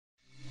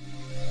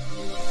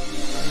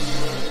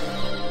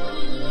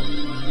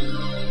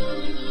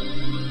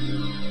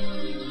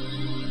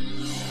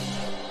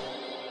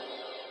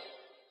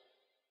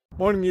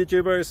Morning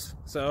YouTubers.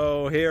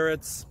 So here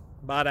it's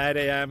about 8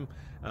 a.m.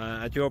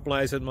 At your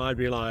place it might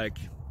be like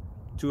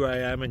 2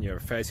 a.m. and you're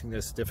facing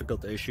this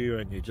difficult issue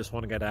and you just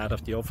want to get out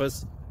of the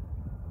office.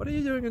 What are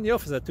you doing in the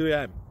office at 2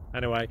 a.m.?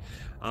 Anyway,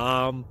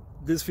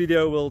 this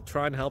video will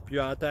try and help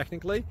you out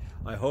technically.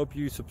 I hope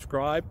you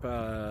subscribe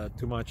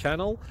to my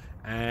channel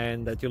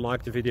and that you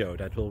like the video.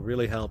 That will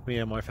really help me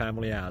and my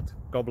family out.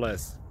 God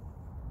bless.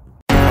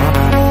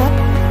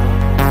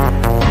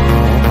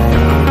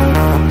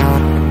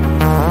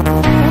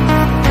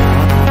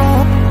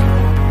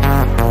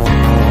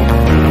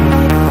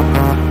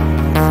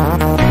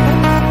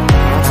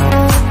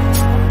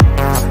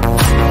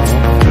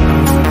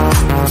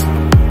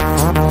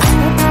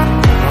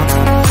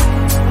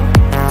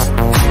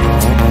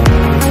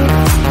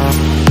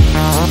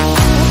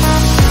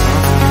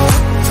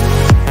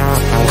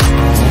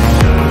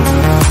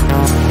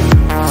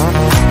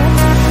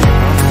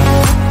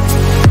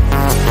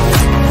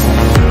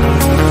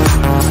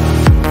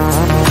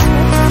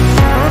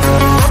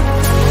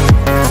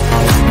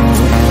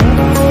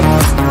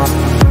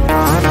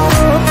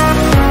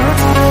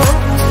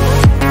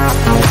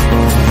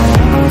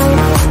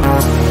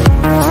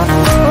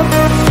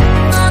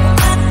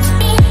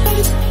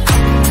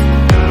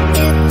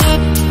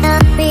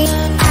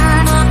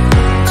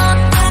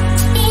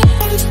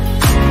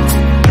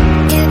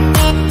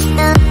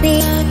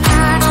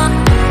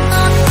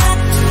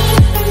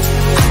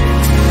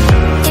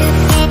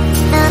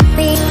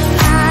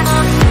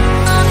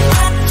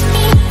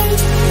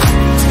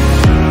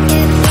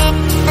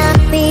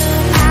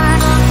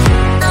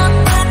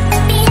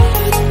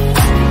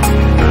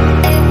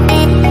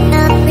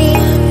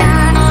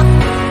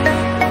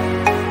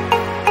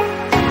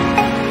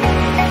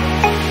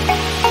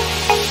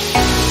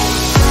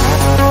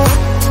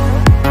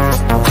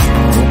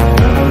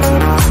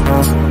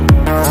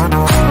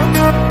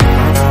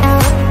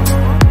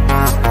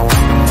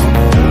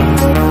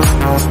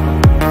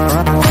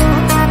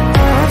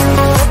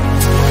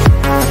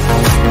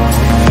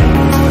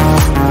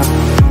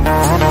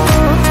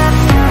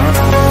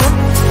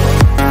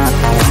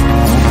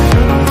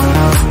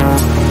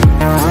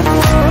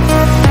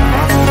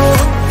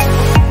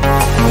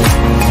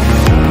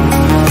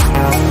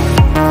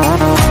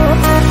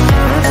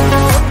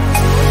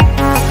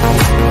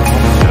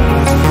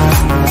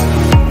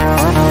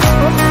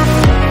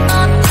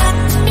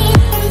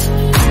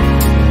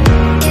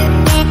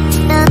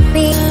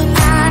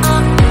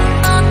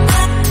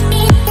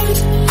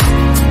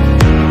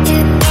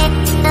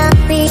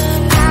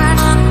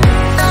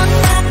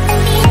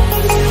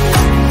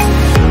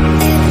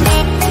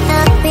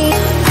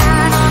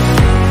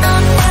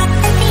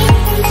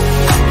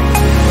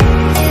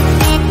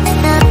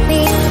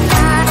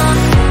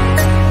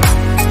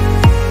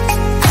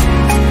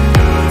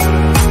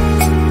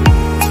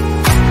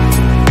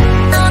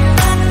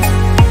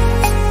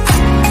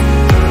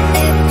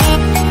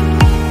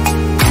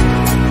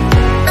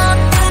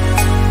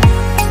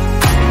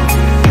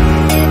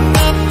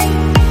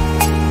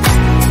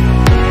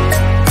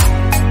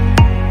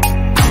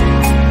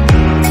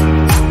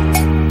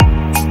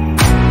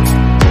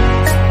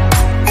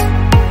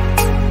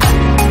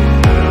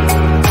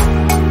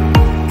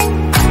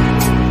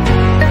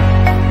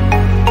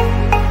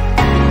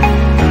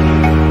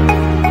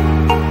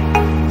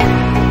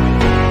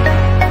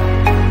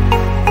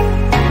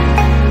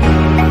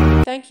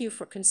 Thank you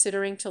for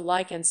considering to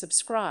like and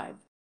subscribe.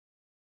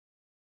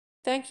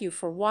 Thank you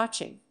for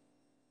watching.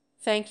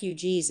 Thank you,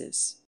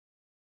 Jesus.